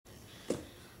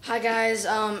Hi guys,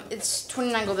 it's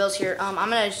 29 Go Bills here.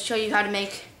 I'm going to show you how to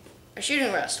make a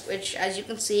shooting rest, which as you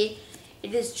can see,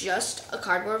 it is just a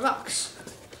cardboard box.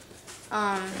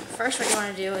 First what you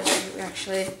want to do is you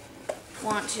actually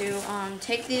want to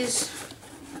take these,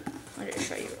 I'll just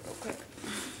show you real quick.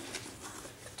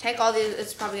 Take all these,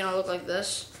 it's probably going to look like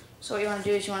this. So what you want to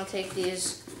do is you want to take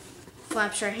these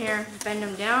flaps right here, bend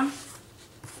them down.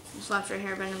 These flaps right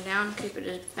here, bend them down, keep it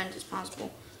as bent as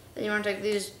possible. Then you want to take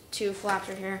these two flaps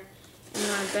right here, and you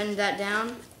want to bend that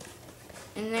down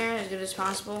in there as good as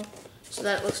possible, so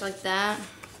that it looks like that.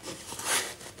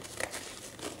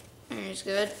 It's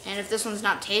good. And if this one's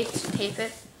not taped, tape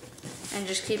it, and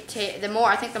just keep tape.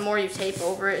 I think the more you tape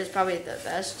over it is probably the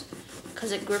best,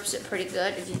 because it grips it pretty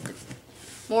good. If you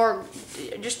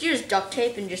just use duct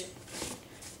tape and just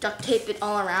duct tape it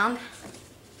all around.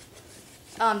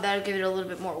 That'll give it a little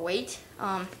bit more weight.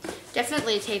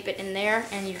 Definitely tape it in there,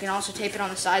 and you can also tape it on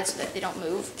the sides so that they don't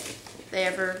move, if they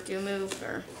ever do move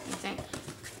or anything.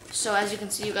 So as you can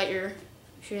see, you got your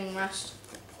shooting rest.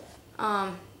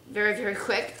 Very, very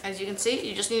quick. As you can see,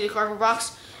 you just need a cardboard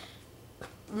box.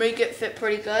 Make it fit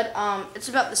pretty good. It's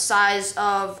about the size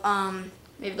of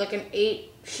maybe like an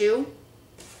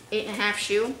 8.5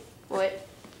 shoe. But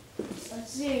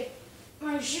let's see,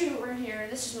 my shoe right here.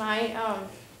 This is my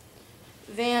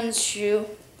Vans shoe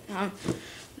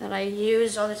that I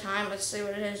use all the time. Let's see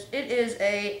what it is. It is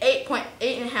a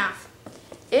 8.5.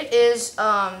 It is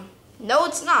no,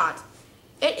 it's not.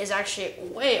 It is actually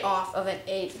way off of an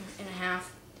 8.5.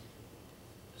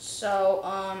 So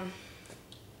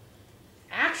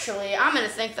actually I'm gonna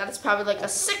think that it's probably like a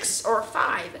 6 or a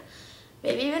 5,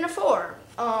 maybe even a 4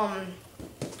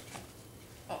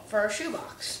 for a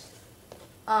shoebox.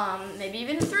 Maybe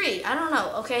even a 3. I don't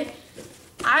know. Okay.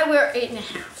 I wear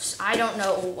 8.5s. I don't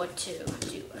know what to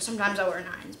do. Sometimes I wear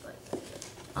 9s, but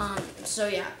so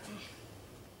yeah.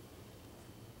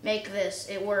 Make this.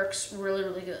 It works really,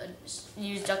 really good. Just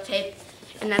use duct tape,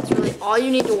 and that's really all you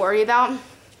need to worry about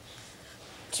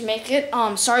to make it.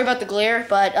 Sorry about the glare,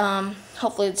 but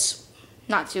hopefully it's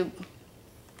not too,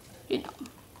 you know.